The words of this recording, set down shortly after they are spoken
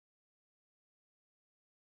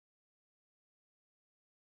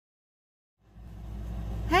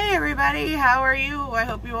everybody, how are you? I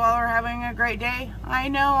hope you all are having a great day. I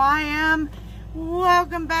know I am.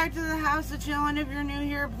 Welcome back to the House of Chillin'. If you're new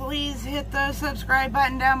here, please hit the subscribe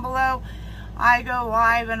button down below. I go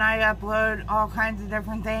live and I upload all kinds of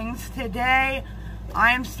different things. Today,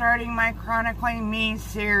 I am starting my Chronically Me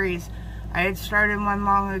series. I had started one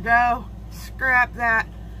long ago, scrap that,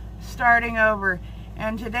 starting over.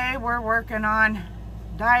 And today we're working on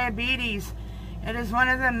diabetes. It is one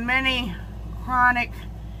of the many chronic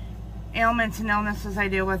ailments and illnesses I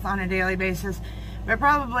deal with on a daily basis, but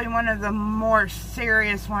probably one of the more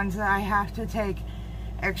serious ones that I have to take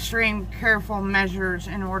extreme careful measures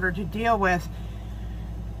in order to deal with.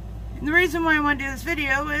 And the reason why I want to do this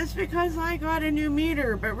video is because I got a new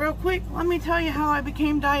meter. But real quick, let me tell you how I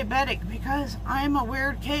became diabetic, because I'm a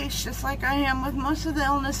weird case, just like I am with most of the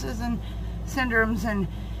illnesses and syndromes and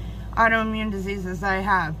autoimmune diseases I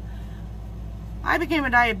have. I became a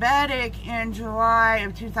diabetic in July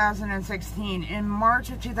of 2016. In March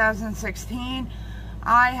of 2016,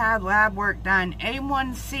 I had lab work done.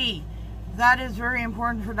 A1C, that is very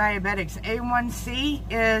important for diabetics. A1C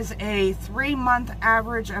is a 3-month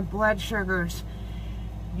average of blood sugars.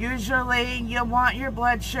 Usually, you want your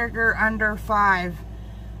blood sugar under 5.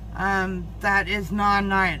 That is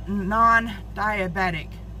non-diabetic.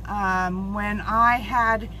 When I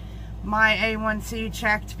had my A1C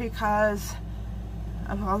checked, because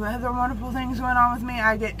of all the other wonderful things going on with me,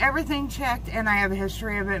 I get everything checked and I have a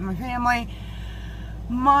history of it in my family.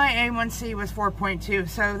 My A1C was 4.2,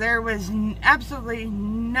 so there was absolutely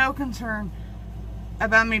no concern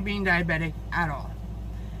about me being diabetic at all.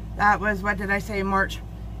 That was, what did I say, March?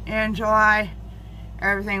 In July,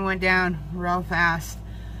 everything went down real fast.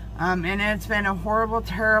 And it's been a horrible,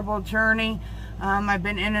 terrible journey. I've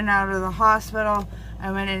been in and out of the hospital.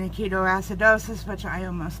 I went into ketoacidosis, which I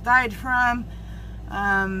almost died from.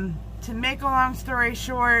 To make a long story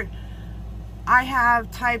short, I have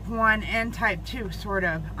type 1 and type 2, sort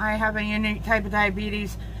of. I have a unique type of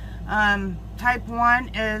diabetes. Type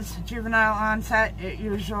 1 is juvenile onset. It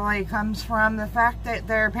usually comes from the fact that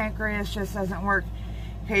their pancreas just doesn't work.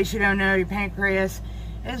 In case you don't know, your pancreas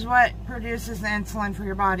is what produces the insulin for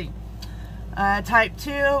your body. Type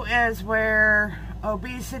 2 is where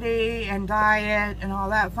obesity and diet and all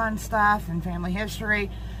that fun stuff and family history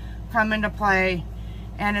come into play,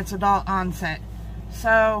 and it's adult onset.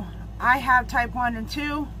 So I have type 1 and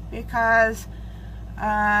 2 because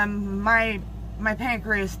my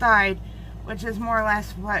pancreas died, which is more or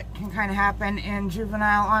less what can kind of happen in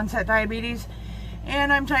juvenile onset diabetes.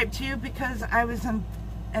 And I'm type 2 because I was an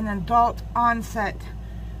adult onset.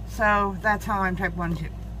 So that's how I'm type 1 too.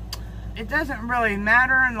 It doesn't really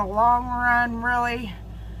matter in the long run, really.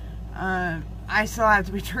 I still have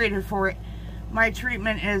to be treated for it. My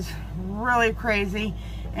treatment is really crazy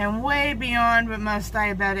and way beyond what most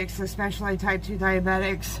diabetics, especially type 2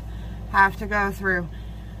 diabetics, have to go through.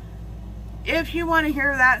 If you want to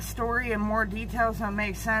hear that story in more details that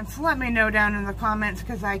make sense, let me know down in the comments,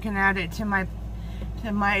 because I can add it to my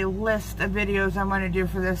list of videos I want to do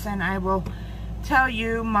for this, and I will tell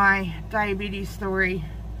you my diabetes story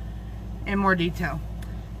in more detail.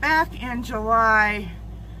 Back in July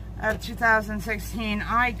of 2016,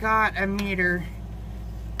 I got a meter,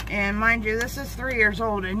 and mind you, this is 3 years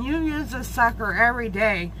old, and you use this sucker every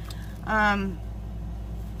day,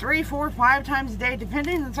 3, 4, 5 times a day,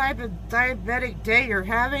 depending on the type of diabetic day you're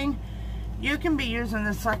having. You can be using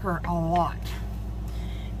this sucker a lot.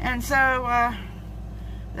 And so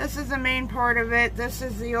this is the main part of it. This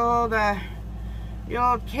is the old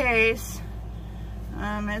case.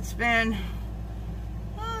 It's been,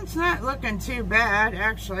 well, it's not looking too bad,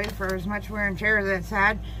 actually, for as much wear and tear that it's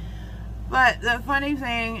had. But the funny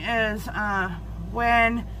thing is,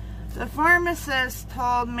 when the pharmacist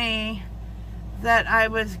told me that I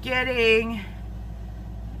was getting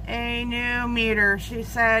a new meter, she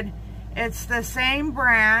said, it's the same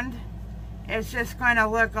brand, it's just going to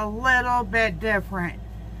look a little bit different.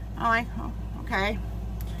 I'm like, oh, okay.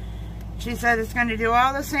 She said it's going to do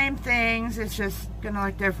all the same things, it's just going to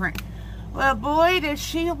look different. Well, boy, did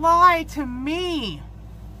she lie to me.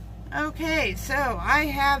 Okay, so I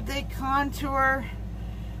have the Contour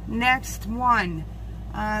Next One.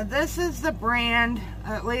 This is the brand,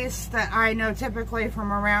 at least that I know typically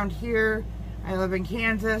from around here. I live in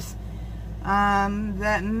Kansas.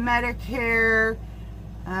 That Medicare,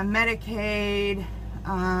 Medicaid,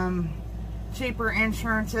 cheaper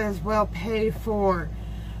insurances will pay for.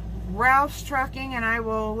 Ralph's Trucking, and I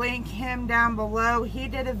will link him down below. He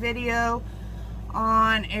did a video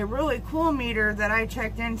on a really cool meter that I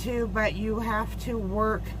checked into, but you have to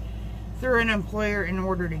work through an employer in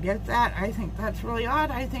order to get that. I think that's really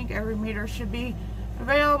odd. I think every meter should be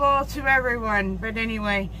available to everyone. But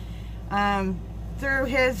anyway, through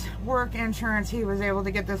his work insurance, he was able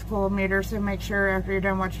to get this cool meter. So make sure after you're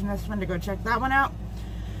done watching this one to go check that one out.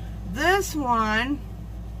 This one,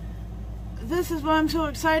 this is what I'm so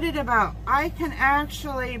excited about. I can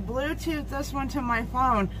actually Bluetooth this one to my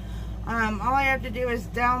phone. All I have to do is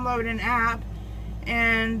download an app,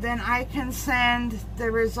 and then I can send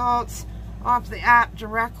the results off the app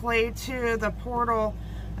directly to the portal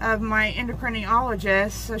of my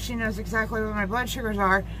endocrinologist, so she knows exactly what my blood sugars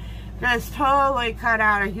are. That's totally cut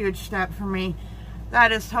out a huge step for me.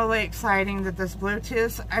 That is totally exciting that this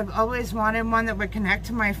Bluetooth, I've always wanted one that would connect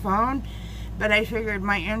to my phone, but I figured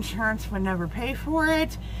my insurance would never pay for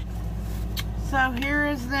it. So here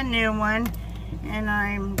is the new one, and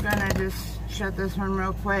I'm gonna just shut this one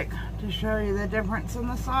real quick to show you the difference in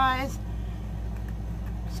the size.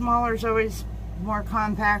 Smaller is always more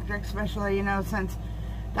compact, especially, you know, since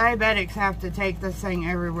diabetics have to take this thing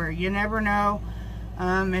everywhere. You never know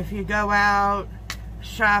if you go out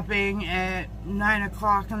shopping at 9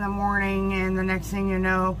 o'clock in the morning and the next thing you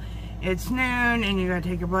know it's noon and you gotta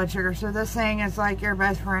take your blood sugar. So this thing is like your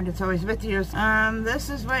best friend. It's always with you. This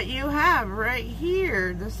is what you have right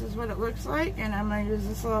here. This is what it looks like, and I'm gonna use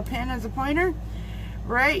this little pin as a pointer.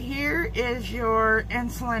 Right here is your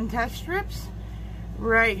insulin test strips.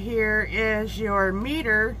 Right here is your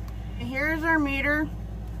meter. Here's our meter,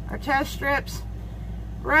 our test strips.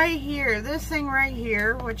 Right here, this thing right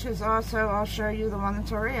here, which is also, I'll show you the one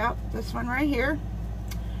that's already out. This one right here.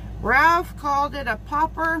 Ralph called it a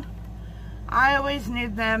popper. I always knew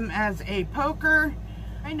them as a poker.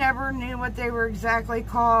 I never knew what they were exactly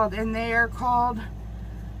called, and they are called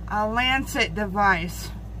a Lancet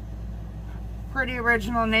device. Pretty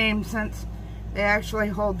original name, since they actually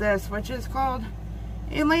hold this, which is called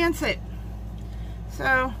a Lancet.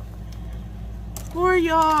 So for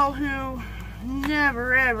y'all who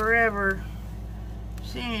never ever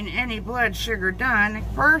seen any blood sugar done,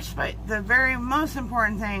 first, but the very most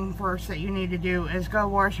important thing first that you need to do is go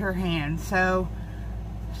wash your hands. So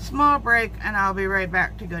small break, and I'll be right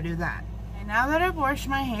back to go do that. And now that I've washed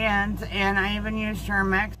my hands, and I even used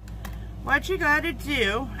Germex, what you got to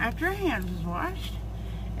do after your hands is washed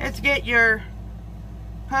is get your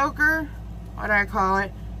poker, what I call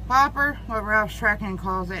it, popper, what Ralph's Trekking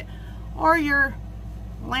calls it, or your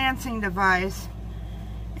lancing device,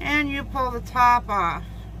 and you pull the top off.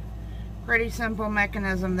 Pretty simple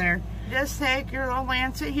mechanism there. Just take your little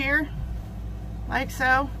lancet here, like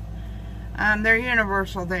so. They're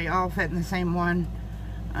universal, they all fit in the same one.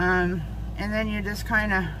 And then you just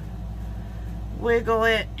kind of wiggle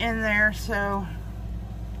it in there so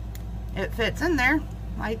it fits in there,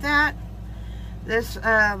 like that. This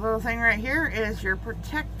little thing right here is your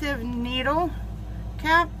protective needle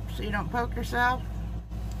cap, so you don't poke yourself.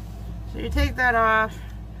 So you take that off,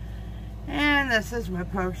 and this is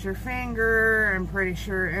what pokes your finger. I'm pretty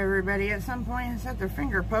sure everybody at some point has had their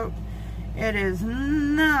finger poked. It is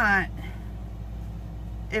not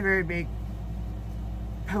a very big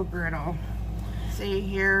poker at all. See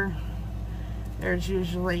here, there's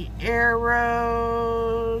usually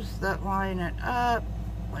arrows that line it up,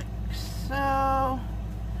 like so,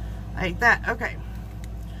 like that. Okay,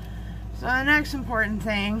 so the next important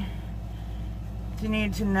thing you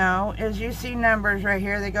need to know is you see numbers right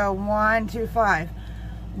here. They go 1 to 5.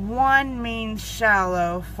 1 means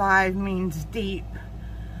shallow, 5 means deep.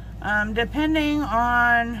 Depending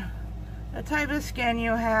on the type of skin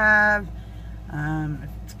you have, if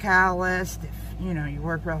it's calloused, if you know you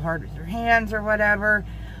work real hard with your hands or whatever,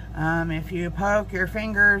 if you poke your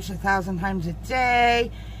fingers 1,000 times a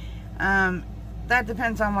day, that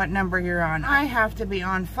depends on what number you're on. I have to be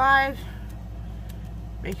on 5.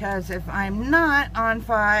 Because if I'm not on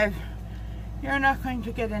 5, you're not going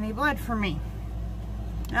to get any blood from me.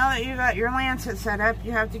 Now that you got your lancet set up,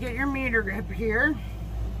 you have to get your meter up here.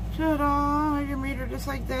 Ta-da! Your meter just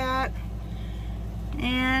like that.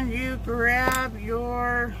 And you grab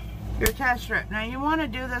your test strip. Now you want to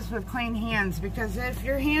do this with clean hands, because if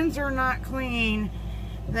your hands are not clean,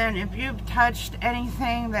 then if you've touched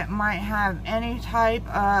anything that might have any type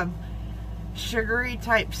of sugary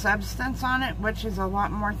type substance on it, which is a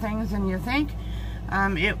lot more things than you think,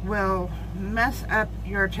 it will mess up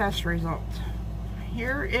your test results.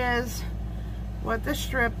 Here is what the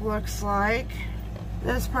strip looks like.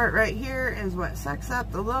 This part right here is what sucks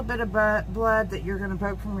up the little bit of blood that you're going to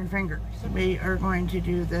poke from your finger. So we are going to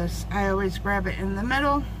do this. I always grab it in the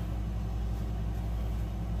middle.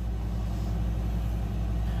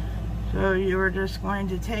 So you are just going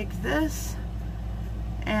to take this,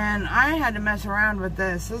 and I had to mess around with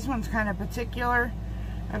this. This one's kind of particular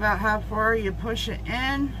about how far you push it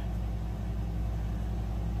in.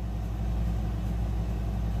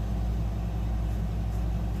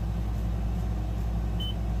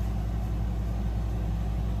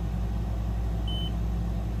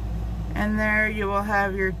 And there you will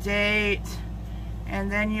have your date.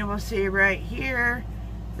 And then you will see right here,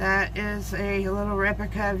 that is a little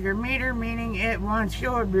replica of your meter, meaning it wants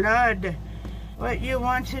your blood. What you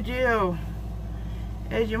want to do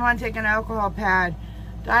is you want to take an alcohol pad.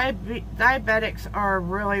 Diabetics are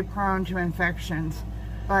really prone to infections,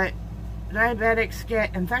 but diabetics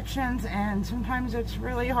get infections and sometimes it's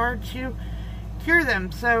really hard to cure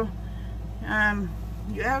them. So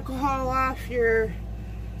you alcohol off your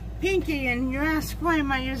pinky, and you ask, why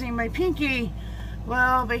am I using my pinky?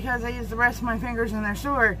 Well, because I use the rest of my fingers and they're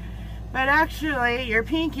sore. But actually, your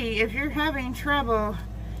pinky, if you're having trouble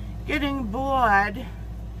getting blood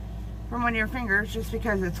from one of your fingers just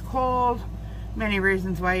because it's cold, many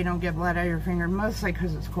reasons why you don't get blood out of your finger, mostly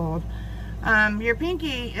because it's cold, your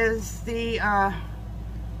pinky is the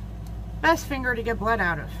best finger to get blood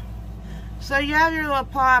out of. So you have your little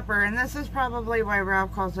popper, and this is probably why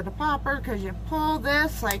Ralph calls it a popper, because you pull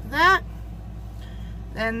this like that.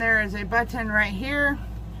 Then there is a button right here,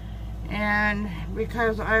 and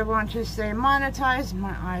because I want to stay monetized,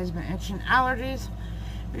 my eye's been itching, allergies.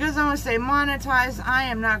 Because I want to stay monetized, I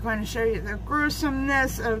am not going to show you the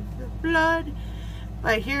gruesomeness of the blood.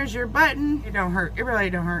 But here's your button. It don't hurt. It really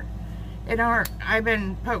don't hurt. It don't hurt. I've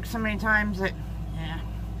been poked so many times that, yeah.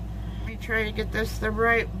 Let me try to get this the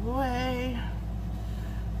right way.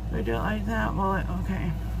 If I do it like that, well,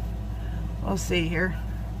 okay. We'll see here.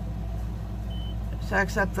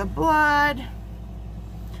 Sucks up the blood.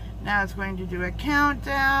 Now it's going to do a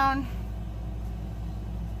countdown.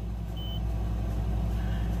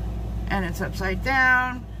 And it's upside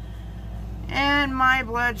down. And my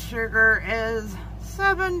blood sugar is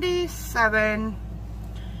 77,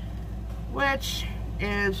 which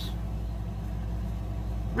is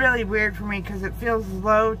really weird for me because it feels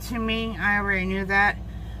low to me. I already knew that.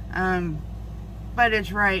 But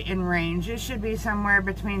it's right in range. It should be somewhere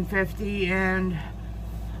between 50 and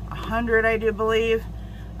 100, I do believe.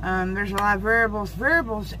 There's a lot of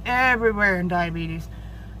variables everywhere in diabetes.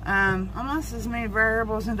 Almost as many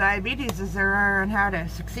variables in diabetes as there are on how to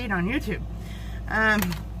succeed on YouTube.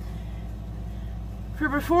 For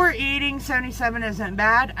before eating, 77 isn't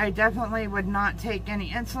bad. I definitely would not take any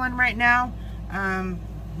insulin right now.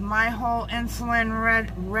 My whole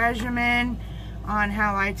insulin regimen on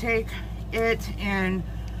how I take it and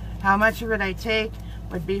how much of it I take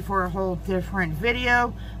would be for a whole different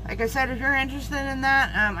video. Like I said, if you're interested in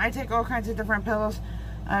that, I take all kinds of different pills,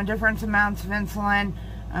 different amounts of insulin.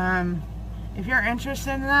 If you're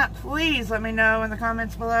interested in that, please let me know in the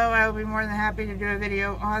comments below. I will be more than happy to do a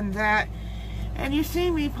video on that. And you see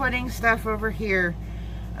me putting stuff over here.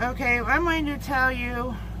 Okay, I'm going to tell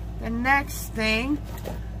you the next thing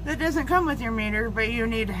that doesn't come with your meter, but you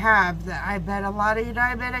need to have, that I bet a lot of you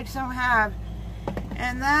diabetics don't have,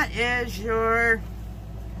 and that is your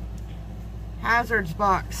hazards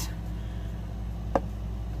box.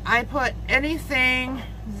 I put anything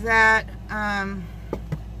that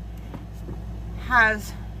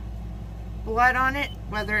has blood on it,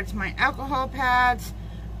 whether it's my alcohol pads,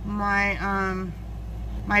 my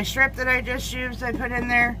strip that I just used, I put in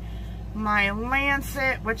there, my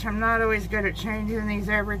lancet, which I'm not always good at changing these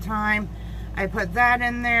every time, I put that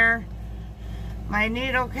in there, my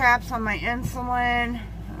needle caps on my insulin,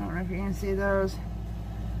 I don't know if you can see those,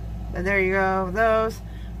 but there you go, those.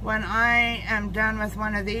 When I am done with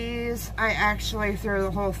one of these, I actually throw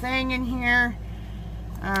the whole thing in here,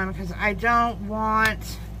 because I don't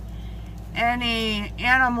want any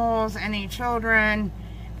animals, any children,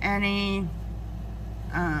 any,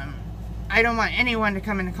 I don't want anyone to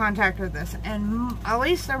come into contact with this. And at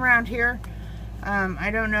least around here, I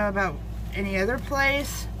don't know about any other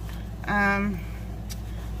place.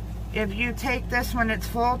 If you take this when it's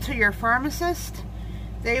full to your pharmacist,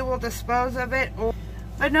 they will dispose of it.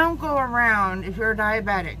 But don't go around, if you're a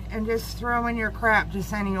diabetic, and just throw in your crap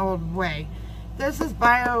just any old way. This is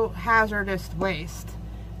biohazardous waste.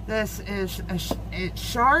 This is, it's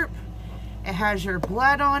sharp, it has your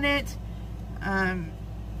blood on it,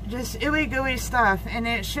 just ooey gooey stuff, and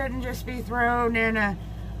it shouldn't just be thrown in a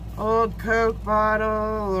old Coke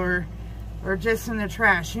bottle or just in the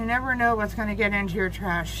trash. You never know what's going to get into your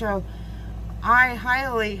trash. So I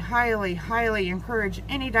highly, highly, highly encourage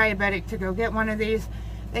any diabetic to go get one of these.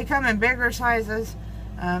 They come in bigger sizes.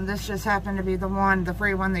 This just happened to be the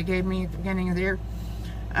free one they gave me at the beginning of the year.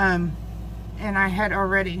 And I had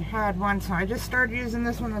already had one, so I just started using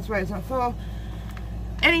this one. That's why it's not full.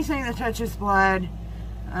 Anything that touches blood,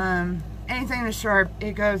 anything that's sharp,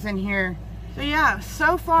 it goes in here. So yeah,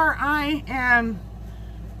 so far I am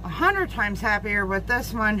 100 times happier with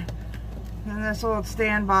this one than this old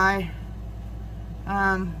standby.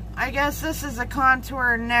 I guess this is a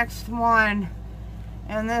Contour Next one,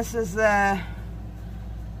 and this is the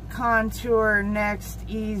Contour Next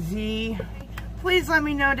EZ. Please let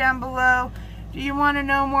me know down below. Do you want to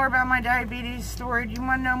know more about my diabetes story? Do you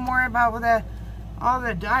want to know more about all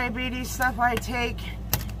the diabetes stuff I take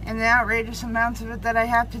and the outrageous amounts of it that I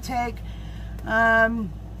have to take?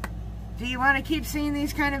 Do you want to keep seeing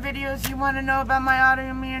these kind of videos? Do you want to know about my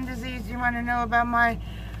autoimmune disease? Do you want to know about my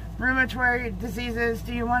rheumatoid diseases?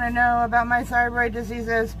 Do you want to know about my thyroid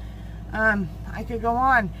diseases? I could go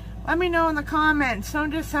on. Let me know in the comments.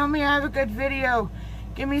 Don't just tell me I have a good video.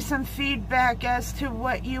 Give me some feedback as to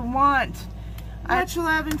what you want. Much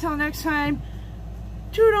love until next time.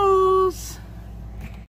 Toodles!